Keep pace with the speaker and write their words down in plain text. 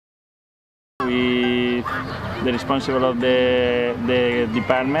the responsible of the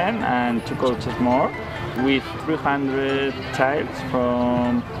department, and 2 coaches more, with 300 childs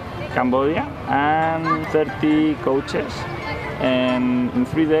from Cambodia and 30 coaches. And in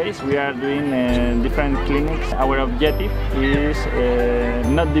 3 days we are doing different clinics. Our objective is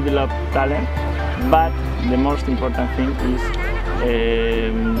not develop talent, but the most important thing is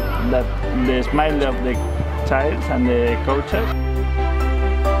that the smile of the child and the coaches.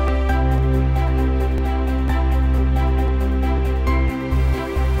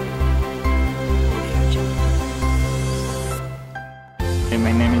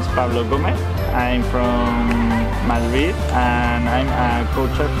 My name is Pablo Gomez. I'm from Madrid and I'm a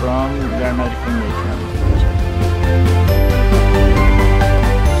coach from Real Madrid Foundation.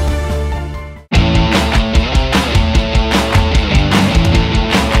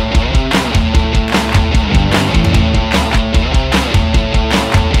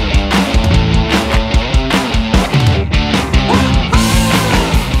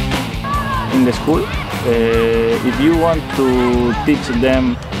 In the school, if you want to teach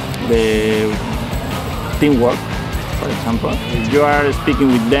them the teamwork, for example, if you are speaking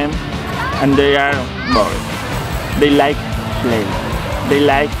with them and they are bored, they like play, they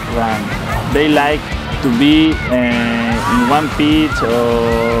like run, they like to be in one pitch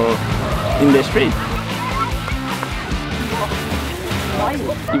or in the street.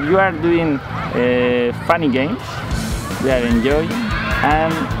 If you are doing funny games, they are enjoying,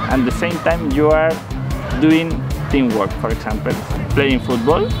 and at the same time you are doing teamwork, for example, playing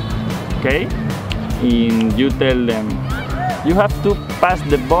football, okay? You tell them, you have to pass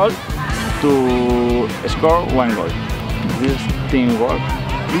the ball to score 1 goal. This is teamwork.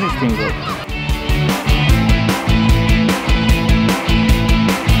 This is teamwork.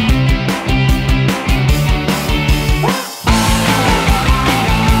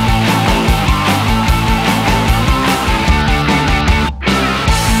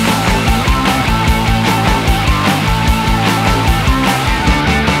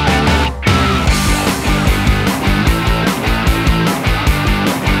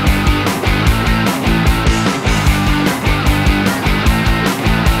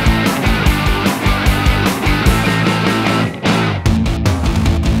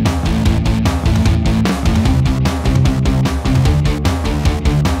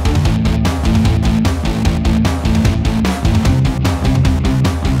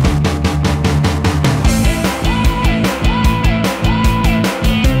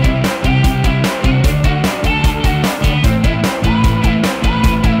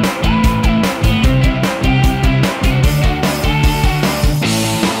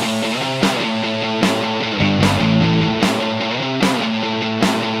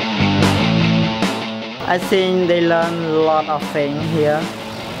 I think they learn a lot of things here.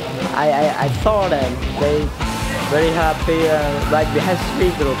 I saw them, they very happy, like we have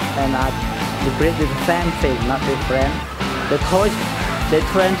 3 groups and the group is the same thing, not different. The coach, they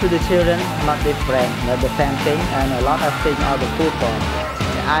train to the children, not different, not the same thing, and a lot of things are the football.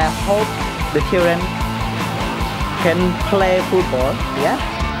 I hope the children can play football, yeah,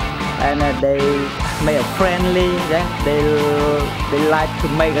 and they make a friendly, yeah, they like to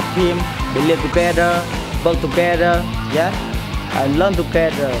make a team, they live together, work together, yeah, and learn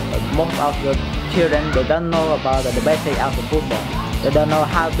together. Most of the children, they don't know about the basics of the football. They don't know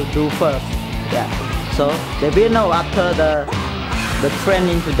how to do first, yeah. So they will know after the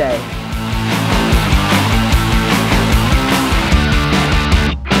training today.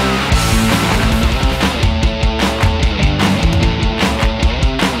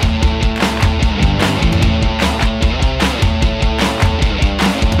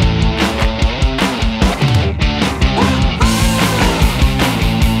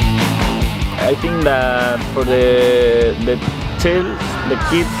 I think that for the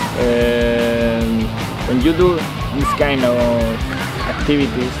kids, when you do this kind of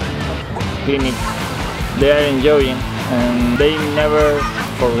activities, clinics, they are enjoying and they never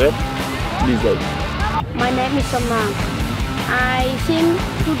forget this day. My name is Samna. I think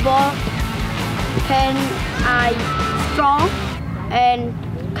football can I strong and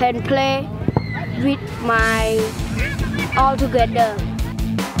can play with my all together.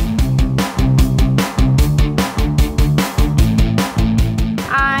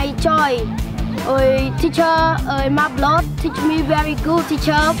 I joy. Teacher my blood teach me very good.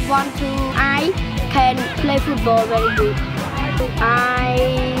 Teacher I can play football very good.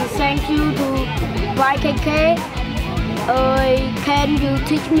 I thank you to YKK. Can you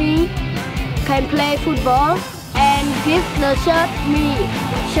teach me can play football and give the shirt me,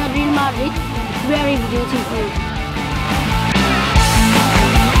 shirt Real Madrid, very beautiful.